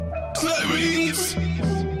Here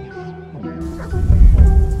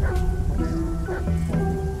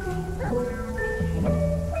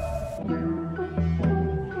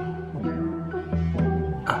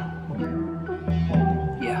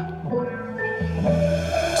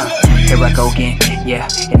I go again, yeah.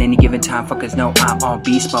 At any given time, fuckers know I'm on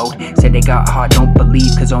beast mode. Said they got heart, don't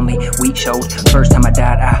believe, cause only weak showed. First time I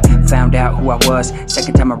died, I found out who I was.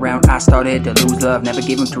 Second time around, I started to lose love. Never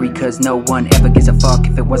gave them 3, cause no one ever gives a fuck.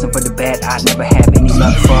 If it wasn't for the bad, I'd never have any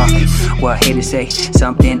luck. Fuck, well, haters say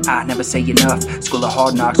something I never say enough. School of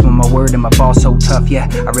hard knocks, with my word and my ball so tough. Yeah,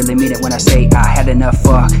 I really mean it when I say I had enough.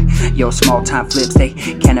 Fuck, yo, small time flips, they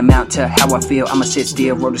can't amount to how I feel. I'ma sit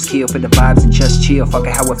still, roll this kill for the vibes and just chill. Fuck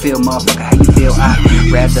it, how I feel, motherfucker, how you feel?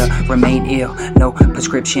 I'd rather remain ill, no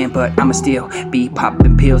prescription, but I'ma still be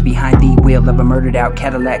popping pills behind the wheel of a murdered out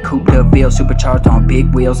Cadillac Coupe de Ville, supercharged on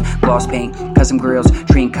big wheels. Gloss paint, custom grills,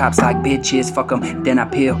 treating cops like bitches. Fuck them, then I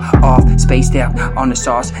peel off, spaced out on the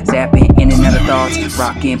sauce, zapping in and out of thoughts,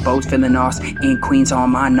 rocking boats, filling off in Queens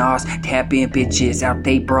on my nos, tapping bitches out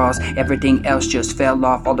they bras. Everything else just fell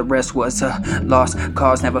off, all the rest was a lost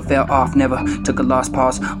cause. Never fell off, never took a lost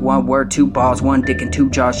pause. One word, 2 balls, 1 dick and 2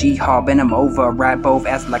 jaws. Yeehaw, and I'm over, ride both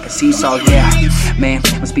as like a seesaw. Yeah, man,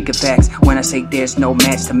 I'm speaking facts when I say there's no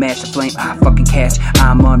match to match the flame I fucking catch.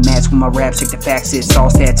 I'm unmatched with my rap, check the facts, it's all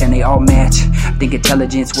stats and they all match. Think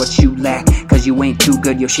intelligence what you lack, cause you ain't too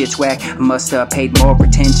good, your shit's whack. I must have paid more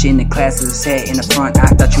attention in classes I sat in the front. I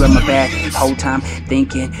thought you had my back, whole time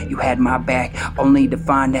thinking you had my back, only to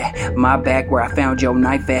find that my back where I found your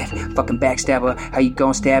knife at. Fucking backstabber, how you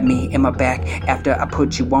gon' stab me in my back after I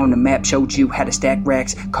put you on the map, showed you how to stack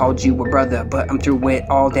racks, called you a brother, but I'm through with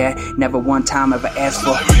all that. Never one time ever asked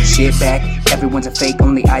for shit back. Everyone's a fake,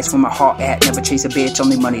 only ice where my heart at. Never chase a bitch,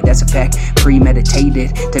 only money, that's a fact.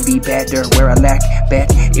 Premeditated to be better where I lack.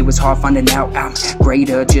 Bet it was hard finding out I'm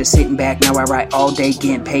greater, just sitting back. Now I write all day,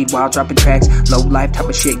 getting paid while dropping tracks. Low life type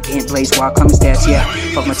of shit, getting blazed while coming stats. Yeah,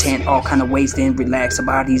 fuck my tent, all kind of ways, then relax. Her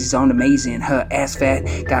body's on amazing, her ass fat.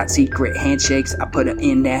 Got secret handshakes, I put her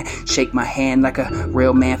in that. Shake my hand like a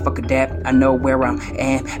real man, fuck a dap. I know where I'm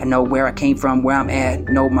at, I know where I came from, where I'm at.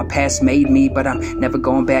 Know my past made me, but I'm never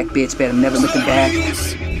going back, bitch, bet I'm never looking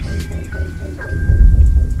back.